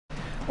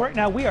Right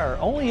now, we are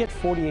only at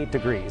 48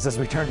 degrees as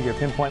we turn to your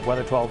Pinpoint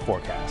Weather 12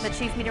 forecast. The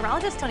chief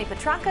meteorologist, Tony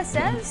Petracca,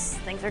 says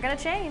things are going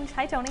to change.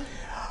 Hi, Tony.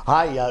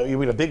 Hi,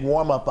 we have a big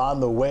warm up on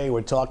the way.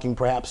 We're talking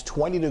perhaps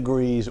 20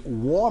 degrees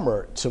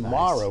warmer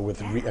tomorrow with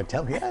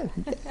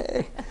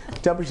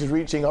temperatures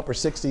reaching upper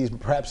 60s,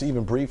 perhaps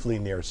even briefly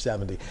near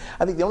 70.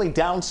 I think the only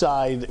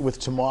downside with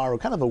tomorrow,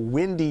 kind of a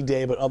windy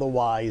day, but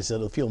otherwise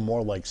it'll feel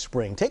more like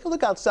spring. Take a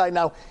look outside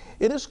now.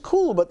 It is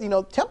cool, but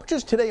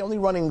temperatures today only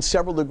running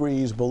several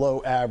degrees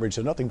below average,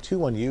 so nothing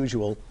too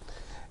unusual.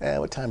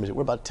 What time is it?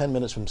 We're about 10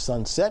 minutes from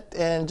sunset,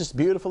 and just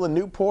beautiful in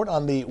Newport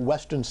on the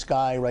western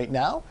sky right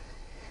now.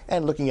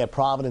 And looking at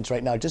Providence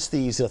right now, just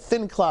these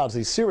thin clouds,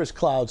 these cirrus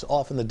clouds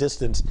off in the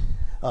distance,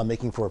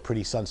 making for a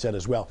pretty sunset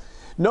as well.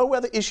 No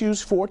weather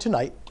issues for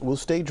tonight. We'll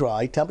stay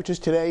dry. Temperatures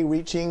today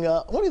reaching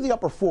only the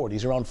upper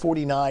 40s, around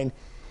 49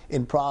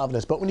 in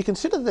Providence. But when you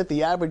consider that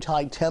the average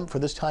high temp for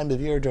this time of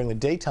year during the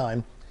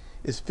daytime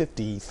is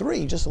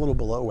 53, just a little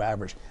below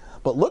average.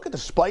 But look at the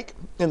spike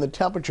in the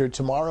temperature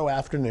tomorrow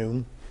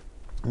afternoon,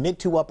 mid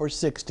to upper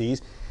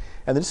 60s.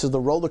 And this is the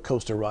roller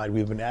coaster ride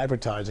we've been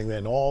advertising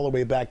then all the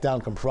way back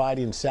down come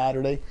Friday and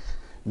Saturday.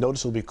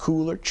 Notice it'll be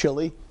cooler,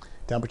 chilly.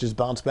 Temperatures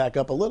bounce back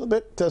up a little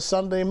bit to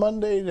Sunday,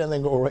 Monday, and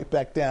then go right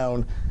back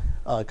down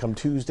come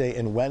Tuesday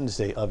and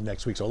Wednesday of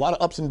next week. So a lot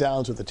of ups and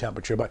downs with the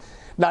temperature, but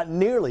not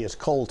nearly as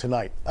cold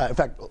tonight. In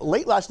fact,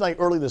 late last night,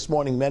 early this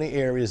morning, many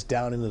areas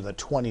down into the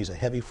 20s, a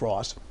heavy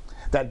frost.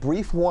 That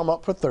brief warm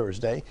up for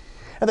Thursday.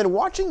 And then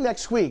watching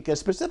next week,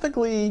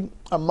 specifically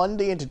on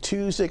Monday into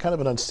Tuesday, kind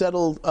of an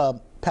unsettled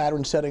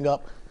pattern setting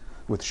up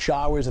with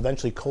showers,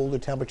 eventually colder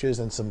temperatures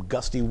and some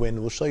gusty wind.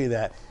 We'll show you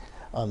that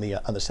on the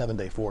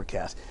 7-day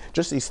forecast.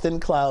 Just these thin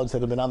clouds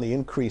that have been on the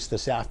increase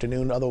this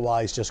afternoon,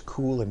 otherwise just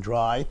cool and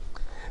dry.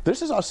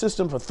 This is our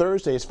system for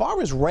Thursday. As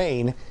far as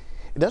rain,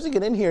 it doesn't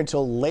get in here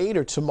until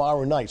later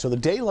tomorrow night. So the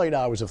daylight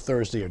hours of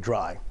Thursday are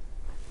dry.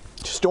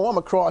 Storm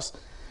across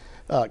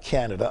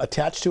Canada.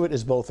 Attached to it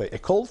is both a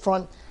cold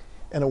front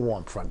and a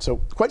warm front. So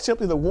quite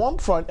simply, the warm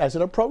front, as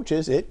it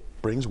approaches, it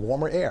brings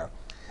warmer air.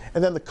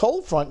 And then the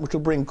cold front, which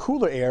will bring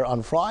cooler air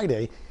on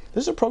Friday,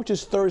 this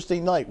approaches Thursday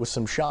night with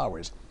some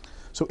showers.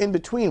 So in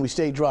between, we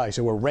stay dry.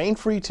 So we're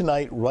rain-free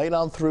tonight, right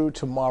on through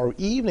tomorrow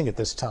evening at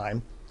this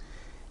time,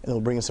 and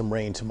it'll bring in some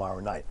rain tomorrow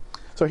night.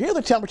 So here are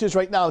the temperatures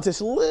right now. It's this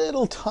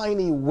little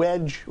tiny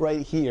wedge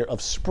right here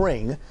of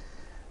spring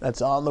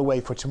that's on the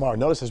way for tomorrow.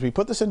 Notice as we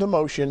put this into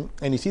motion,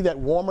 and you see that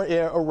warmer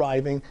air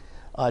arriving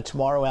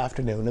tomorrow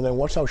afternoon, and then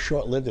watch how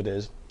short-lived it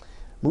is.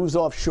 Moves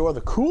offshore,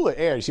 the cooler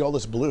air, you see all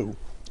this blue,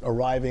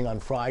 arriving on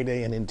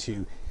Friday and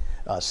into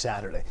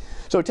Saturday.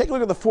 So take a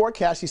look at the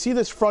forecast. You see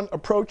this front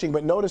approaching,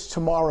 but notice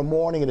tomorrow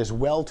morning it is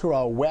well to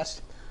our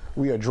west.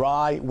 We are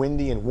dry,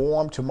 windy, and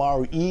warm.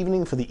 Tomorrow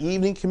evening, for the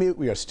evening commute,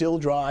 we are still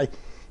dry.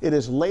 It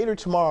is later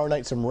tomorrow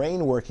night, some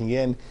rain working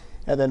in,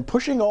 and then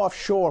pushing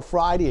offshore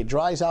Friday. It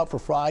dries out for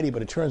Friday,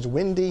 but it turns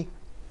windy,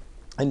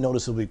 and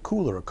notice it'll be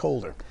cooler or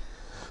colder.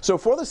 So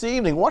for this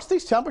evening, watch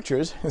these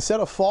temperatures. Instead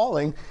of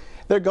falling,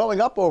 they're going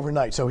up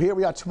overnight. So here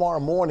we are tomorrow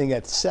morning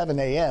at 7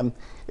 a.m.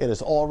 It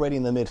is already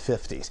in the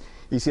mid-50s.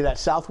 You see that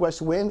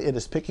southwest wind? It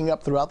is picking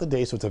up throughout the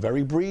day, so it's a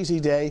very breezy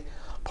day,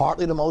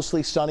 partly to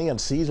mostly sunny, and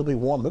seasonably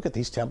warm. Look at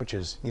these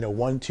temperatures,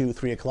 1, 2,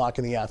 3 o'clock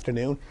in the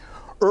afternoon.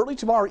 Early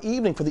tomorrow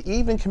evening for the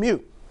evening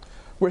commute,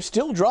 we're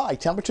still dry.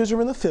 Temperatures are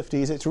in the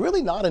 50s. It's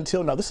really not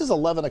until now. This is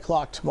 11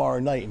 o'clock tomorrow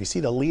night, and you see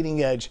the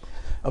leading edge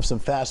of some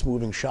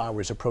fast-moving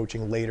showers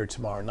approaching later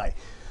tomorrow night.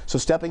 So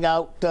stepping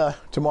out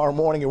tomorrow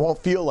morning, it won't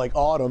feel like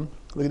autumn.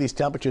 Look at these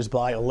temperatures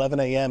by 11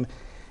 a.m.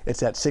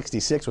 It's at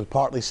 66 with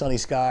partly sunny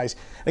skies.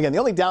 Again, the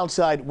only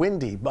downside,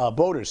 windy.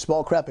 Boaters,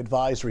 small craft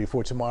advisory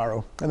for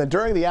tomorrow. And then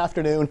during the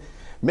afternoon,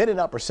 mid and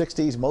upper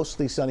 60s,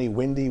 mostly sunny,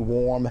 windy,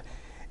 warm,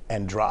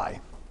 and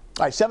dry.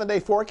 All right, 7-day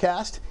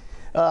forecast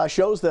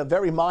shows the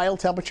very mild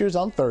temperatures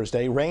on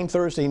Thursday. Rain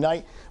Thursday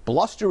night,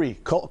 blustery,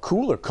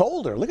 cooler,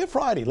 colder. Look at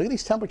Friday. Look at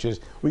these temperatures.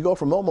 We go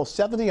from almost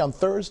 70 on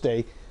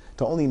Thursday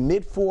to only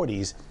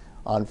mid-40s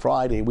on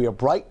Friday. We are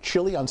bright,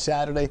 chilly on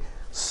Saturday.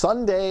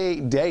 Sunday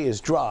day is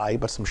dry,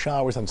 but some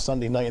showers on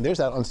Sunday night. And there's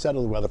that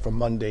unsettled weather for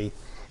Monday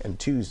and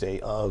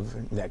Tuesday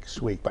of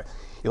next week. But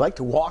you like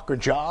to walk or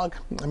jog?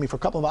 I mean, for a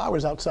couple of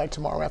hours outside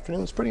tomorrow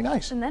afternoon, it's pretty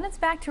nice. And then it's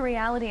back to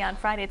reality on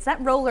Friday. It's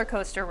that roller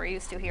coaster we're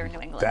used to here in New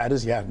England. That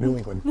is, yeah, New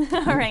England.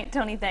 All right,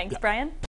 Tony, thanks. Yeah. Brian?